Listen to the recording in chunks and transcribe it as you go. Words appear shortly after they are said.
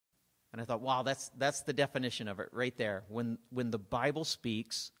And I thought, wow, that's the definition of it right there. When the Bible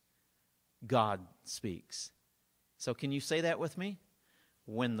speaks, God speaks. So can you say that with me?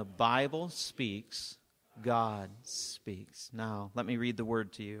 When the Bible speaks, God speaks. Now, let me read the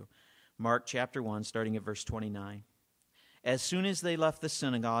word to you. Mark chapter 1, starting at verse 29. As soon as they left the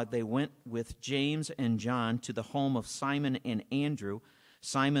synagogue, they went with James and John to the home of Simon and Andrew.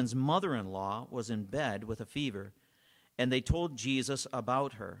 Simon's mother-in-law was in bed with a fever, and they told Jesus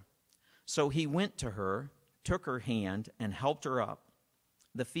about her. So he went to her, took her hand, and helped her up.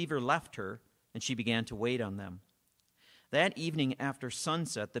 The fever left her, and she began to wait on them. That evening after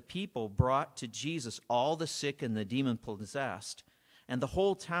sunset, the people brought to Jesus all the sick and the demon-possessed, and the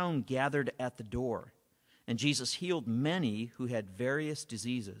whole town gathered at the door. And Jesus healed many who had various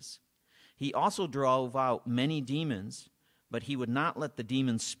diseases. He also drove out many demons, but he would not let the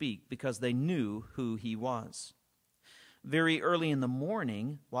demons speak because they knew who he was. Very early in the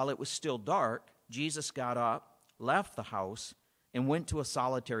morning, while it was still dark, Jesus got up, left the house, and went to a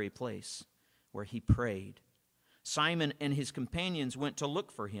solitary place where he prayed. Simon and his companions went to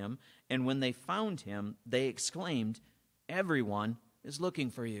look for him, and when they found him, they exclaimed, "Everyone is looking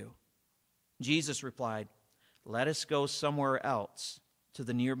for you." Jesus replied, "Let us go somewhere else, to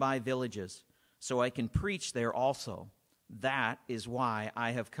the nearby villages, so I can preach there also. That is why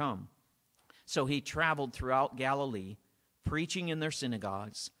I have come." So he traveled throughout Galilee, preaching in their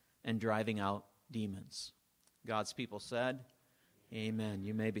synagogues and driving out demons. God's people said, amen.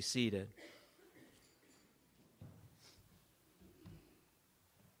 You may be seated.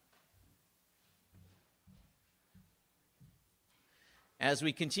 As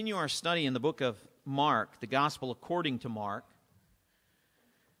we continue our study in the book of Mark, the Gospel according to Mark,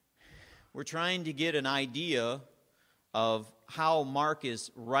 we're trying to get an idea of how Mark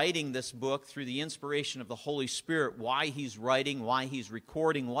is writing this book through the inspiration of the Holy Spirit, why he's writing, why he's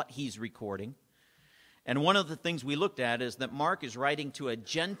recording, what he's recording. And one of the things we looked at is that Mark is writing to a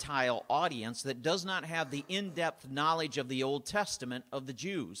Gentile audience that does not have the in-depth knowledge of the Old Testament of the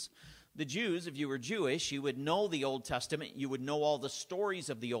Jews. The Jews, if you were Jewish, you would know the Old Testament. You would know all the stories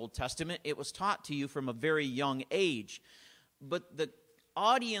of the Old Testament. It was taught to you from a very young age. But the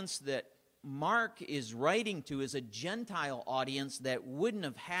audience that Mark is writing to is a Gentile audience that wouldn't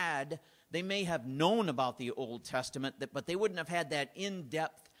have had, they may have known about the Old Testament, but they wouldn't have had that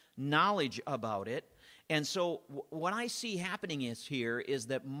in-depth knowledge about it. And so what I see happening is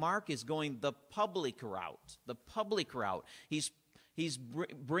that Mark is going the public route, He's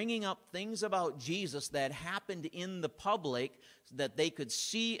bringing up things about Jesus that happened in the public that they could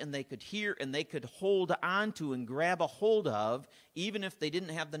see and they could hear and they could hold on to and grab a hold of, even if they didn't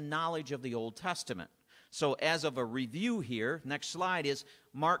have the knowledge of the Old Testament. So as of a review here, next slide is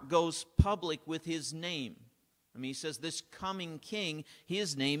Mark goes public with his name. I mean, he says this coming king,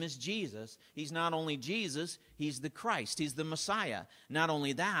 his name is Jesus. He's not only Jesus, he's the Christ. He's the Messiah. Not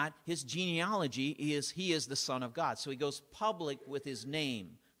only that, his genealogy is he is the Son of God. So he goes public with his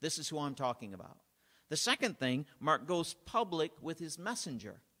name. This is who I'm talking about. The second thing, Mark goes public with his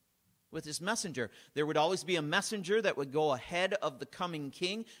messenger. With his messenger. There would always be a messenger that would go ahead of the coming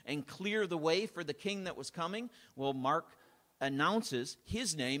king and clear the way for the king that was coming. Well, Mark announces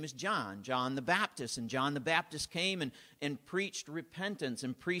his name is John the Baptist. And John the Baptist came and preached repentance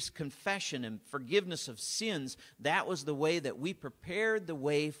and preached confession and forgiveness of sins. That was the way that we prepared the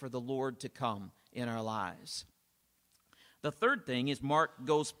way for the Lord to come in our lives. The third thing is Mark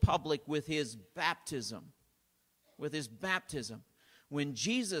goes public with his baptism. With his baptism. When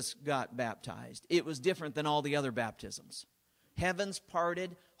Jesus got baptized, it was different than all the other baptisms. Heavens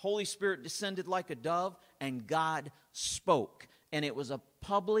parted, Holy Spirit descended like a dove, and God spoke. And it was a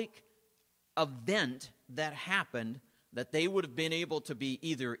public event that happened that they would have been able to be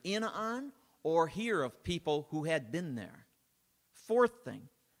either in on or hear of people who had been there. Fourth thing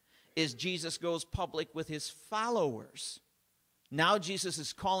is Jesus goes public with his followers. Now Jesus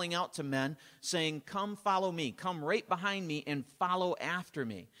is calling out to men saying, come follow me, come right behind me and follow after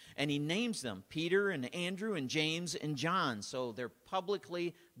me. And he names them, Peter and Andrew and James and John. So they're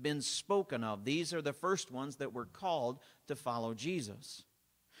publicly been spoken of. These are the first ones that were called to follow Jesus.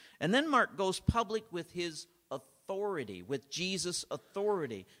 And then Mark goes public with his authority, with Jesus'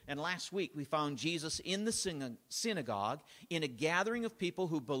 authority. And last week we found Jesus in the synagogue in a gathering of people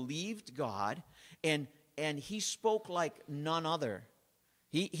who believed God, and he spoke like none other.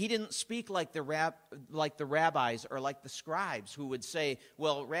 He didn't speak like the rabbis or like the scribes who would say,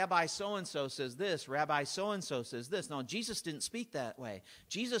 well, Rabbi so-and-so says this, Rabbi so-and-so says this. No, Jesus didn't speak that way.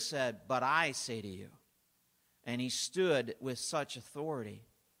 Jesus said, but I say to you. And he stood with such authority.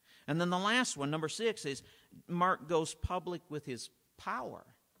 And then the last one, number 6, is Mark goes public with his power.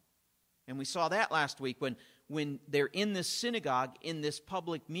 And we saw that last week when they're in this synagogue, in this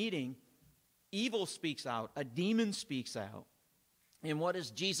public meeting, evil speaks out, a demon speaks out. And what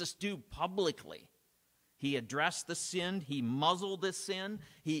does Jesus do publicly? He addressed the sin. He muzzled the sin.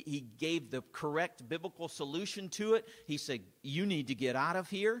 He gave the correct biblical solution to it. He said, you need to get out of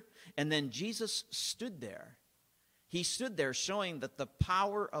here. And then Jesus stood there. He stood there showing that the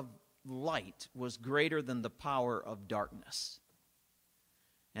power of light was greater than the power of darkness.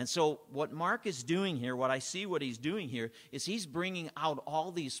 And so what Mark is doing here, what he's doing here, is he's bringing out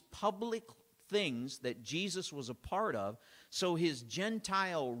all these public things that Jesus was a part of, so his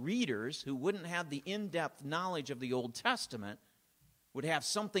Gentile readers, who wouldn't have the in-depth knowledge of the Old Testament, would have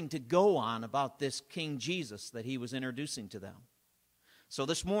something to go on about this King Jesus that he was introducing to them. So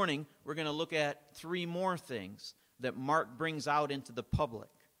this morning, we're going to look at 3 more things that Mark brings out into the public.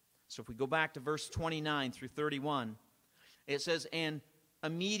 So if we go back to verse 29 through 31, it says, and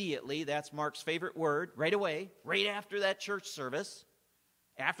immediately, that's Mark's favorite word, right away, right after that church service,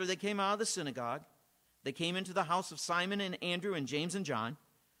 after they came out of the synagogue, they came into the house of Simon and Andrew and James and John.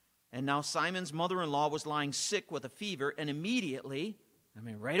 And now Simon's mother-in-law was lying sick with a fever. And immediately,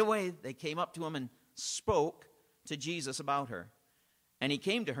 right away, they came up to him and spoke to Jesus about her. And he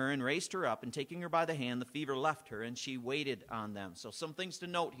came to her and raised her up. And taking her by the hand, the fever left her. And she waited on them. So some things to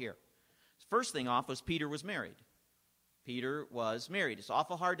note here. First thing off was Peter was married. Peter was married. It's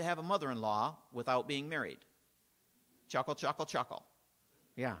awful hard to have a mother-in-law without being married. Chuckle, chuckle, chuckle.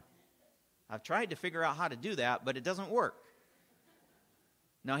 Yeah. I've tried to figure out how to do that, but it doesn't work.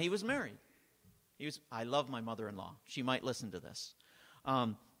 Now, he was married. I love my mother-in-law. She might listen to this.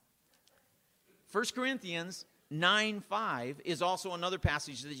 1 Corinthians 9:5 is also another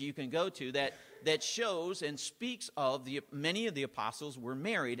passage that you can go to that shows and speaks of many of the apostles were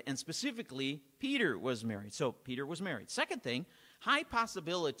married, and specifically Peter was married. So Peter was married. Second thing, high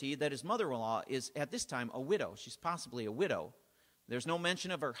possibility that his mother-in-law is at this time a widow. She's possibly a widow. There's no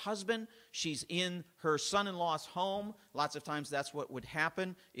mention of her husband. She's in her son-in-law's home. Lots of times that's what would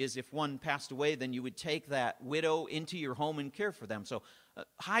happen, is if one passed away, then you would take that widow into your home and care for them. So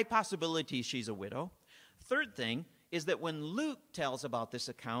high possibility she's a widow. Third thing is that when Luke tells about this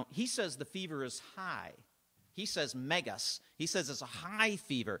account, he says the fever is high. He says megas. He says it's a high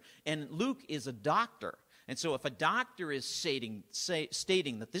fever. And Luke is a doctor. And so if a doctor is stating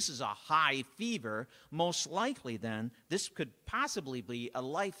that this is a high fever, most likely then this could possibly be a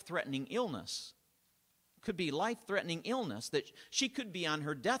life-threatening illness. Could be life-threatening illness that she could be on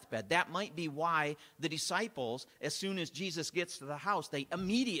her deathbed. That might be why the disciples, as soon as Jesus gets to the house, they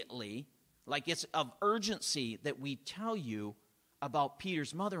immediately, like it's of urgency that we tell you about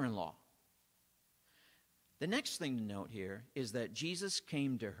Peter's mother-in-law. The next thing to note here is that Jesus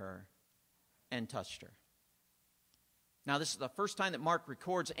came to her and touched her. Now, this is the first time that Mark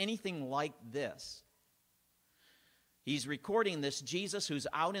records anything like this. He's recording this Jesus who's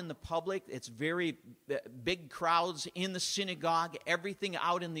out in the public. It's very big crowds in the synagogue, everything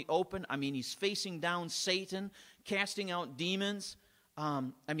out in the open. He's facing down Satan, casting out demons.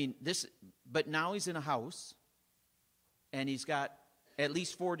 But now he's in a house, and he's got at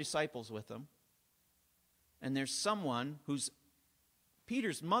least 4 disciples with him. And there's someone who's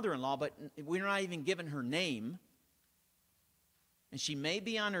Peter's mother-in-law, but we're not even given her name. And she may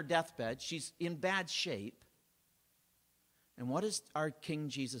be on her deathbed. She's in bad shape. And what does our King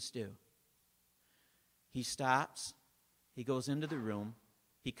Jesus do? He stops. He goes into the room.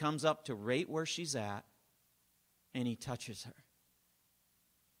 He comes up to right where she's at, and he touches her.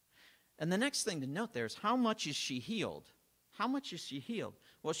 And the next thing to note there is, how much is she healed? How much is she healed?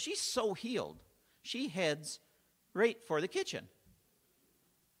 Well, she's so healed, she heads right for the kitchen.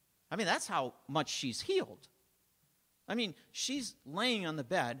 That's how much she's healed. She's laying on the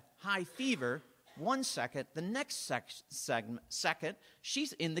bed, high fever, 1 second. The next second,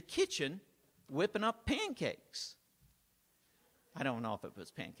 she's in the kitchen whipping up pancakes. I don't know if it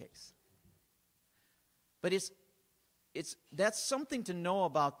was pancakes. But that's something to know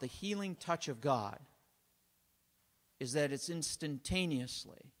about the healing touch of God, is that it's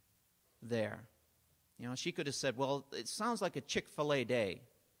instantaneously there. She could have said, well, it sounds like a Chick-fil-A day.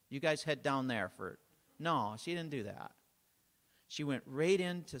 You guys head down there for it. No, she didn't do that. She went right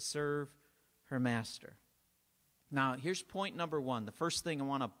in to serve her master. Now, here's point number 1. The first thing I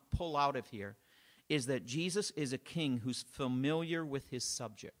want to pull out of here is that Jesus is a king who's familiar with his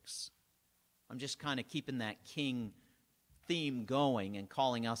subjects. I'm just kind of keeping that king theme going and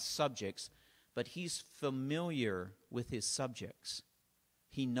calling us subjects, but he's familiar with his subjects.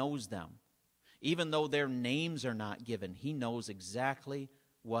 He knows them. Even though their names are not given, he knows exactly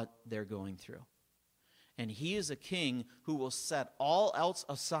what they're going through. And he is a king who will set all else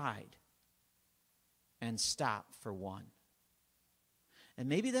aside and stop for one. And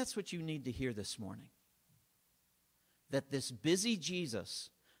maybe that's what you need to hear this morning. That this busy Jesus,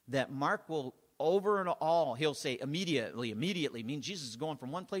 that Mark will over and all, he'll say immediately, means Jesus is going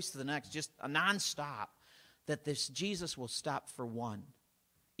from one place to the next, just a nonstop. That this Jesus will stop for one,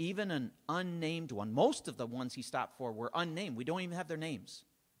 even an unnamed one. Most of the ones he stopped for were unnamed. We don't even have their names.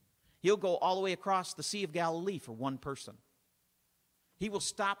 He'll go all the way across the Sea of Galilee for one person. He will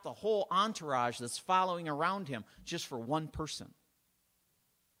stop the whole entourage that's following around him just for one person.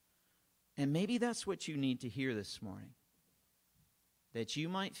 And maybe that's what you need to hear this morning. That you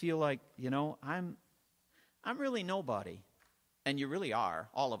might feel like, I'm really nobody. And you really are.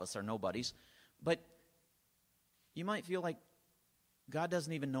 All of us are nobodies. But you might feel like God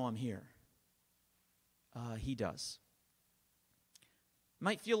doesn't even know I'm here. He does.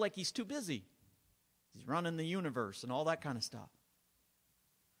 Might feel like he's too busy. He's running the universe and all that kind of stuff.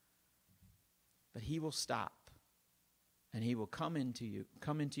 But he will stop. And he will come into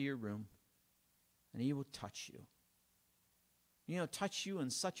your room, and he will touch you. Touch you in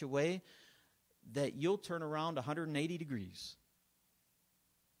such a way that you'll turn around 180 degrees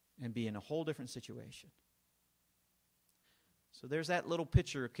and be in a whole different situation. So there's that little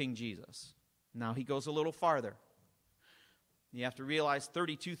picture of King Jesus. Now he goes a little farther. You have to realize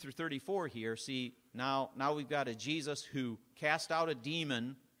 32 through 34 here. See, now we've got a Jesus who cast out a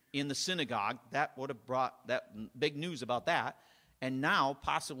demon in the synagogue. That would have brought that big news about that. And now,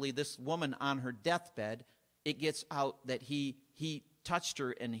 possibly this woman on her deathbed, it gets out that he touched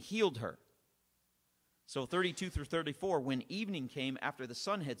her and healed her. So 32 through 34, when evening came after the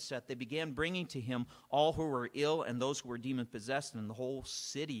sun had set, they began bringing to him all who were ill and those who were demon-possessed, and the whole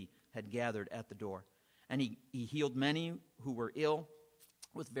city had gathered at the door. And he healed many who were ill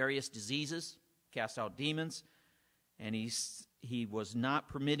with various diseases, cast out demons, and he was not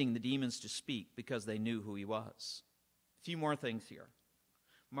permitting the demons to speak because they knew who he was. A few more things here.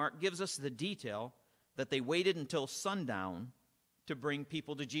 Mark gives us the detail that they waited until sundown to bring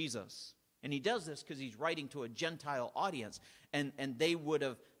people to Jesus. And he does this because he's writing to a Gentile audience. And they would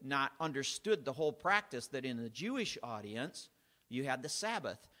have not understood the whole practice that in the Jewish audience, you had the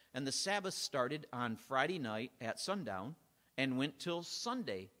Sabbath. And the Sabbath started on Friday night at sundown and went till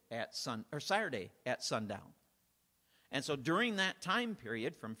Saturday at sundown. And so during that time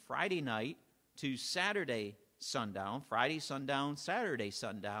period, from Friday night to Saturday sundown, Friday sundown, Saturday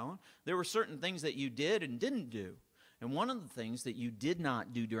sundown, there were certain things that you did and didn't do. And one of the things that you did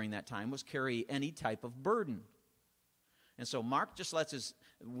not do during that time was carry any type of burden. And so Mark just lets us,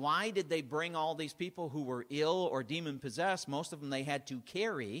 why did they bring all these people who were ill or demon-possessed? Most of them they had to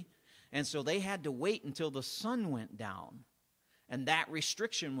carry, and so they had to wait until the sun went down. And that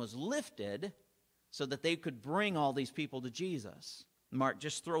restriction was lifted so that they could bring all these people to Jesus. Mark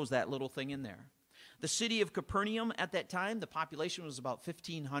just throws that little thing in there. The city of Capernaum at that time, the population was about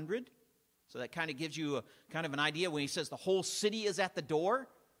 1,500. So that kind of gives you a kind of an idea when he says the whole city is at the door.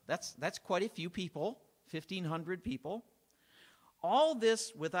 That's quite a few people, 1,500 people. All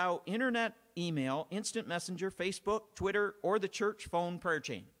this without internet, email, instant messenger, Facebook, Twitter, or the church phone prayer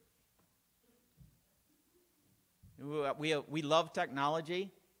chain. We love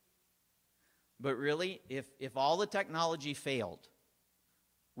technology, but really, if all the technology failed,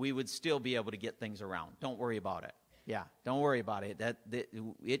 we would still be able to get things around. Don't worry about it. Yeah, don't worry about it.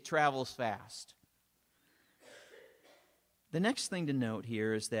 It travels fast. The next thing to note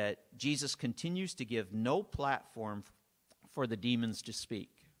here is that Jesus continues to give no platform for the demons to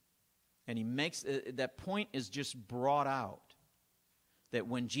speak. And he makes, that point is just brought out. That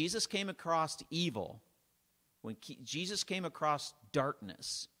when Jesus came across evil, when Jesus came across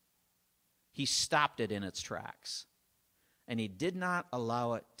darkness, he stopped it in its tracks. And he did not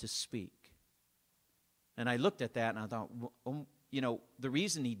allow it to speak. And I looked at that and I thought, the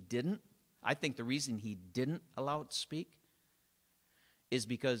reason he didn't allow it to speak is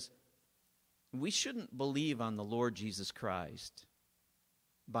because we shouldn't believe on the Lord Jesus Christ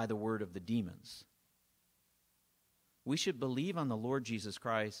by the word of the demons. We should believe on the Lord Jesus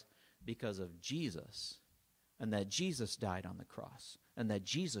Christ because of Jesus, and that Jesus died on the cross, and that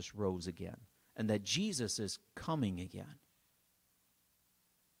Jesus rose again, and that Jesus is coming again.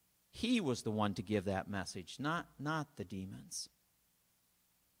 He was the one to give that message, not the demons.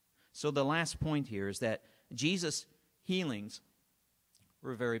 So the last point here is that Jesus' healings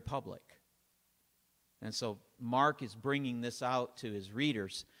were very public. And so Mark is bringing this out to his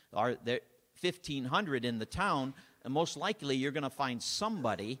readers. There 1,500 in the town, and most likely you're going to find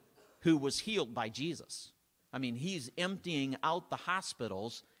somebody who was healed by Jesus. I mean, he's emptying out the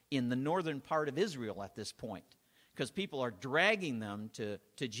hospitals in the northern part of Israel at this point. because people are dragging them to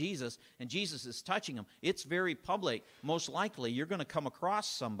Jesus, and Jesus is touching them. It's very public. Most likely, you're going to come across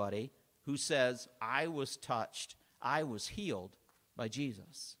somebody who says, I was touched, I was healed by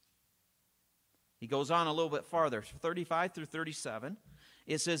Jesus. He goes on a little bit farther, 35 through 37.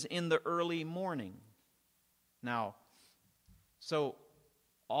 It says, in the early morning. Now, so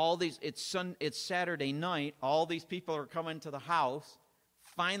all these, it's Saturday night, all these people are coming to the house.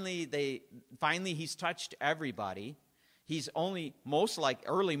 Finally, he's touched everybody. He's only most like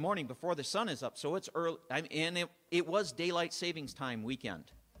early morning before the sun is up, so it's early. And it was daylight savings time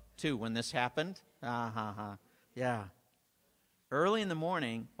weekend, too, when this happened. Yeah. Early in the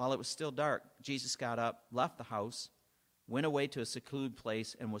morning, while it was still dark, Jesus got up, left the house, went away to a secluded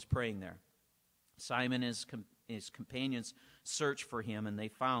place, and was praying there. Simon and his companions searched for him, and they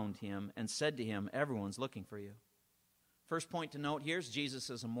found him and said to him, everyone's looking for you. First point to note here is Jesus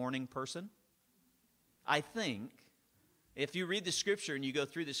is a morning person. I think if you read the Scripture and you go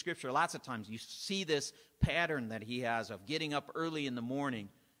through the Scripture, lots of times you see this pattern that he has of getting up early in the morning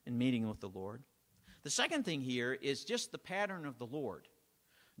and meeting with the Lord. The second thing here is just the pattern of the Lord.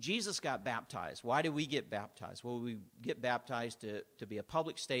 Jesus got baptized. Why do we get baptized? Well, we get baptized to be a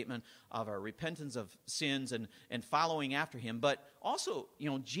public statement of our repentance of sins and following after him. But also,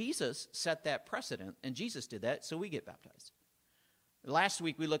 Jesus set that precedent, and Jesus did that, so we get baptized. Last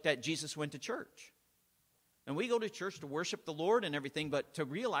week we looked at Jesus went to church. And we go to church to worship the Lord and everything, but to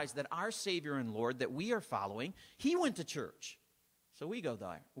realize that our Savior and Lord that we are following, he went to church. So we go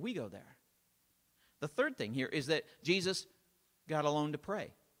there. The third thing here is that Jesus got alone to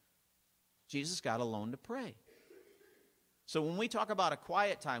pray. Jesus got alone to pray. So when we talk about a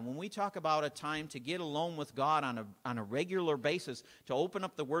quiet time, when we talk about a time to get alone with God on a regular basis, to open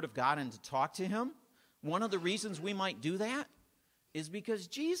up the Word of God and to talk to him, one of the reasons we might do that is because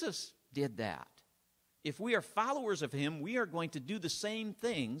Jesus did that. If we are followers of him, we are going to do the same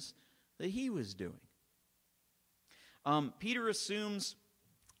things that he was doing. Peter assumes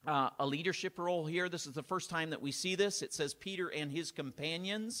a leadership role here. This is the first time that we see this. It says Peter and his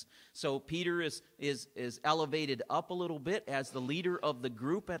companions. So Peter is elevated up a little bit as the leader of the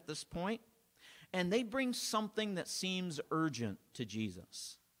group at this point. And they bring something that seems urgent to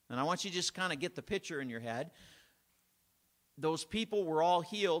Jesus. And I want you to just kind of get the picture in your head. Those people were all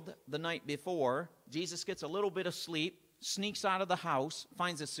healed the night before. Jesus gets a little bit of sleep, sneaks out of the house,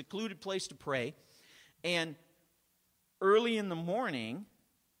 finds a secluded place to pray. And early in the morning,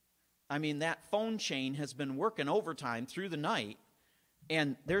 that phone chain has been working overtime through the night,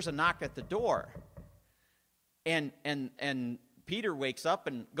 and there's a knock at the door. And Peter wakes up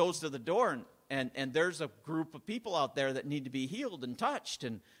and goes to the door, and there's a group of people out there that need to be healed and touched,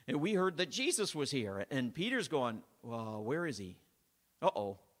 and we heard that Jesus was here. And Peter's going, well, where is he?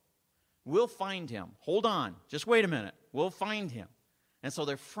 Uh-oh. We'll find him. Hold on. Just wait a minute. We'll find him. And so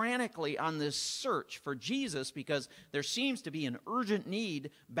they're frantically on this search for Jesus because there seems to be an urgent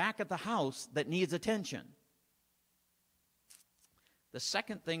need back at the house that needs attention. The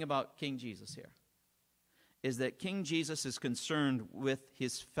second thing about King Jesus here is that King Jesus is concerned with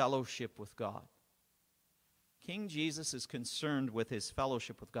his fellowship with God. King Jesus is concerned with his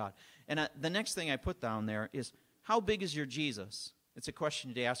fellowship with God. And the next thing I put down there is, how big is your Jesus? It's a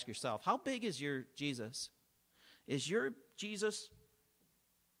question to ask yourself. How big is your Jesus? Is your Jesus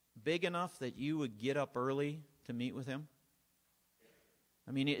big enough that you would get up early to meet with him?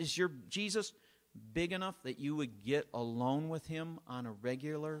 Is your Jesus big enough that you would get alone with him on a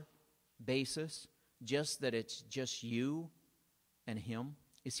regular basis, just that it's just you and him?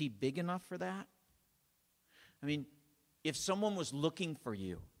 Is he big enough for that? If someone was looking for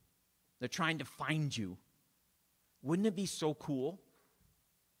you, they're trying to find you, wouldn't it be so cool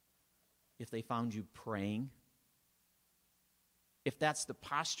if they found you praying? If that's the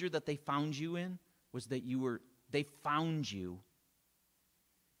posture that they found you in, was that they found you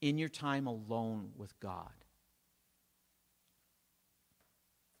in your time alone with God.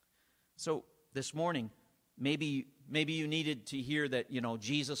 So this morning, maybe you needed to hear that,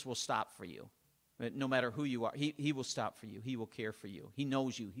 Jesus will stop for you. No matter who you are, he will stop for you. He will care for you. He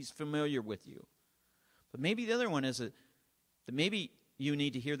knows you. He's familiar with you. But maybe the other one is that maybe you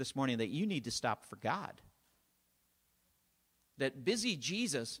need to hear this morning that you need to stop for God. That busy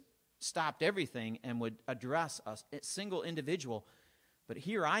Jesus stopped everything and would address a single individual. But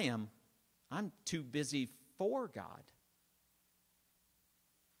here I am. I'm too busy for God.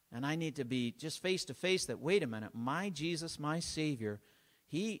 And I need to be just face to face that, wait a minute, my Jesus, my Savior,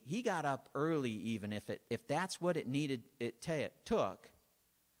 he got up early even if that's what it took.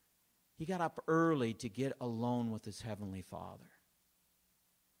 He got up early to get alone with his Heavenly Father.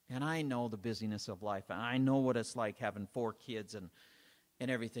 And I know the busyness of life, and I know what it's like having 4 kids and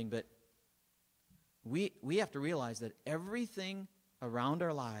everything, but we have to realize that everything around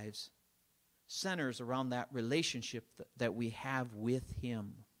our lives centers around that relationship that we have with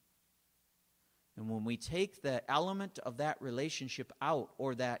Him. And when we take the element of that relationship out,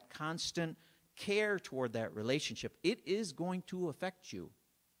 or that constant care toward that relationship, it is going to affect you.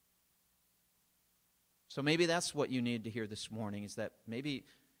 So maybe that's what you need to hear this morning, is that maybe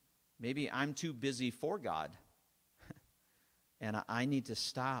I'm too busy for God. And I need to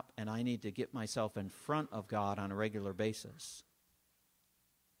stop, and I need to get myself in front of God on a regular basis.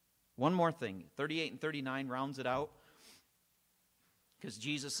 One more thing, 38 and 39 rounds it out, because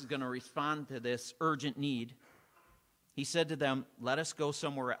Jesus is going to respond to this urgent need. He said to them, "Let us go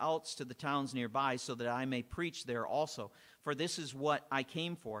somewhere else to the towns nearby, so that I may preach there also. For this is what I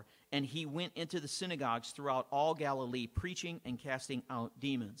came for." And he went into the synagogues throughout all Galilee, preaching and casting out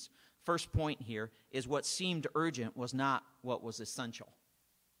demons. First point here is what seemed urgent was not what was essential.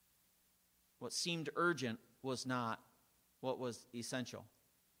 What seemed urgent was not what was essential.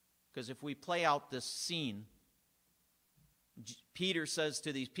 Because if we play out this scene, Peter says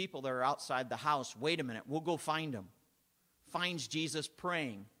to these people that are outside the house, "Wait a minute, we'll go find him." Finds Jesus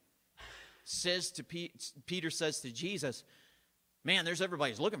praying. Peter says to Jesus, "Man, there's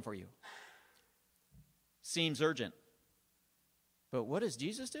everybody's looking for you." Seems urgent. But what does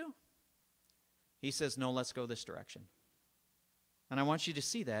Jesus do? He says, "No, let's go this direction." And I want you to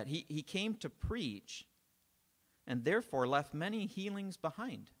see that. He came to preach, and therefore left many healings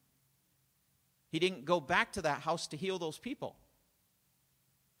behind. He didn't go back to that house to heal those people.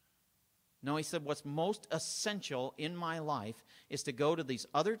 No, he said, what's most essential in my life is to go to these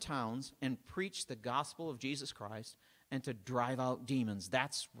other towns and preach the gospel of Jesus Christ and to drive out demons.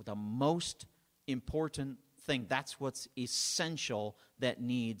 That's the most important thing. That's what's essential that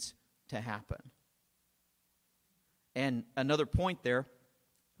needs to happen. And another point there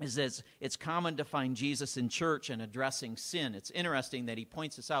is that it's common to find Jesus in church and addressing sin. It's interesting that he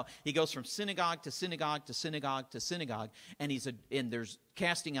points this out. He goes from synagogue to synagogue to synagogue to synagogue, and there's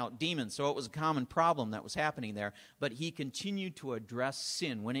casting out demons. So it was a common problem that was happening there. But he continued to address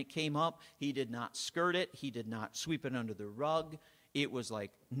sin. When it came up, he did not skirt it. He did not sweep it under the rug. It was like,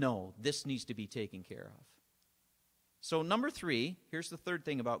 no, this needs to be taken care of. So number 3, here's the third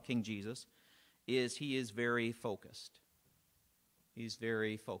thing about King Jesus, is he is very focused. He's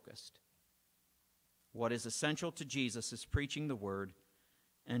very focused. What is essential to Jesus is preaching the word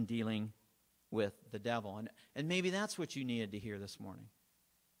and dealing with the devil. And maybe that's what you needed to hear this morning.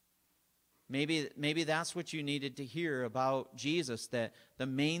 Maybe that's what you needed to hear about Jesus, that the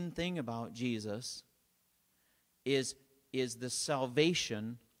main thing about Jesus is the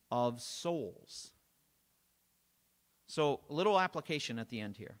salvation of souls. So, a little application at the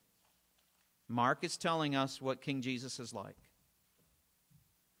end here. Mark is telling us what King Jesus is like.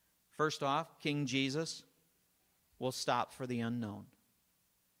 First off, King Jesus will stop for the unknown.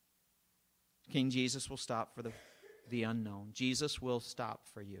 King Jesus will stop for the unknown. Jesus will stop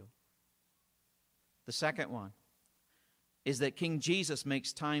for you. The second one is that King Jesus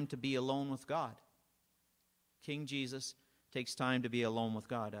makes time to be alone with God. King Jesus takes time to be alone with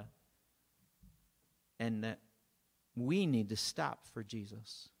God. And that we need to stop for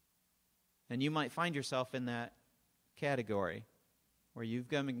Jesus. And you might find yourself in that category where you've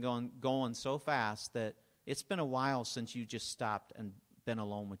been going so fast that it's been a while since you just stopped and been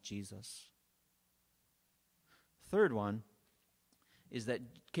alone with Jesus. Third one is that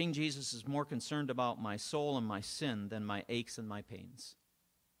King Jesus is more concerned about my soul and my sin than my aches and my pains.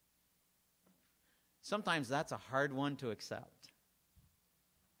 Sometimes that's a hard one to accept.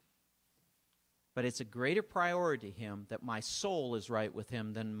 But it's a greater priority to him that my soul is right with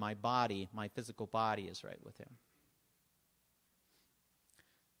him than my body, my physical body is right with him.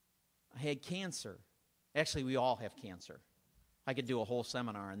 I had cancer. Actually, we all have cancer. I could do a whole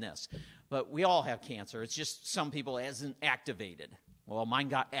seminar on this. But we all have cancer. It's just some people it hasn't activated. Well, mine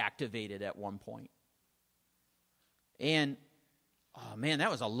got activated at one point. And, oh man, that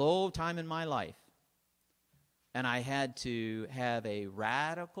was a low time in my life. And I had to have a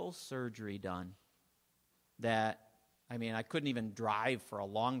radical surgery done that, I couldn't even drive for a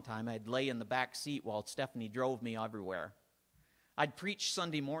long time. I'd lay in the back seat while Stephanie drove me everywhere. I'd preach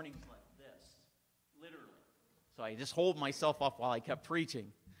Sunday mornings like this, literally. So I just hold myself up while I kept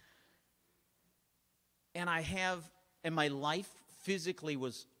preaching. And my life physically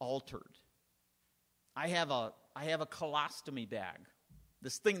was altered. I have a colostomy bag,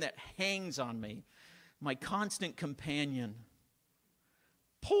 this thing that hangs on me, my constant companion,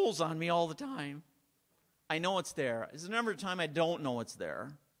 pulls on me all the time. I know it's there. There's a number of times I don't know it's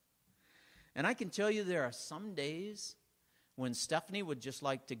there. And I can tell you there are some days when Stephanie would just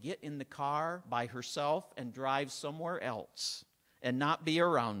like to get in the car by herself and drive somewhere else and not be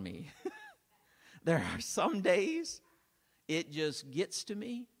around me. There are some days it just gets to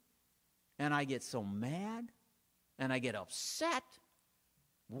me, and I get so mad, and I get upset.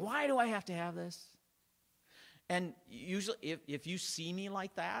 Why do I have to have this? And usually, if you see me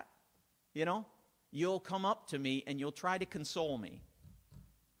like that, you'll come up to me and you'll try to console me.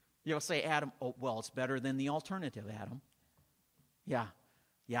 You'll say, Adam, oh, well, it's better than the alternative, Adam. Yeah,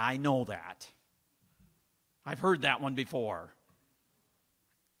 I know that. I've heard that one before.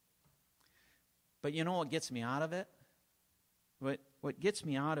 But you know what gets me out of it? What gets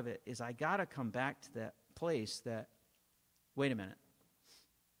me out of it is I got to come back to that place that, wait a minute.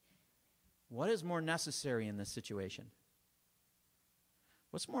 What is more necessary in this situation?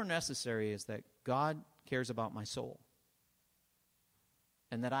 What's more necessary is that God cares about my soul,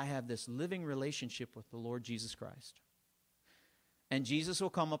 and that I have this living relationship with the Lord Jesus Christ. And Jesus will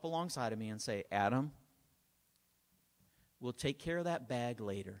come up alongside of me and say, Adam, we'll take care of that bag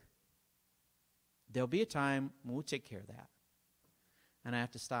later. There'll be a time when we'll take care of that. And I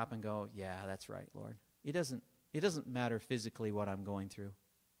have to stop and go, yeah, that's right, Lord. It doesn't matter physically what I'm going through.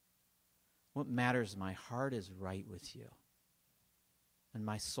 What matters, my heart is right with you. And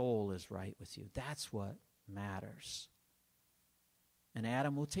my soul is right with you. That's what matters. And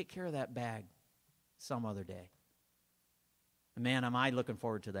Adam, we'll take care of that bag some other day. And man, am I looking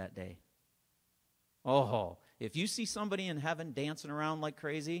forward to that day. Oh, if you see somebody in heaven dancing around like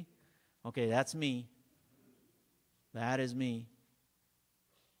crazy, okay, that's me. That is me.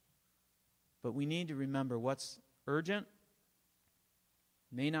 But we need to remember what's urgent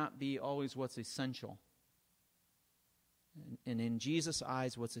may not be always what's essential. And in Jesus'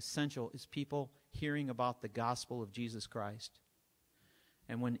 eyes, what's essential is people hearing about the gospel of Jesus Christ.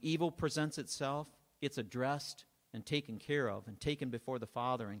 And when evil presents itself, it's addressed and taken care of and taken before the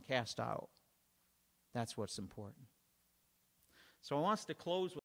Father and cast out. That's what's important. So I want us to close with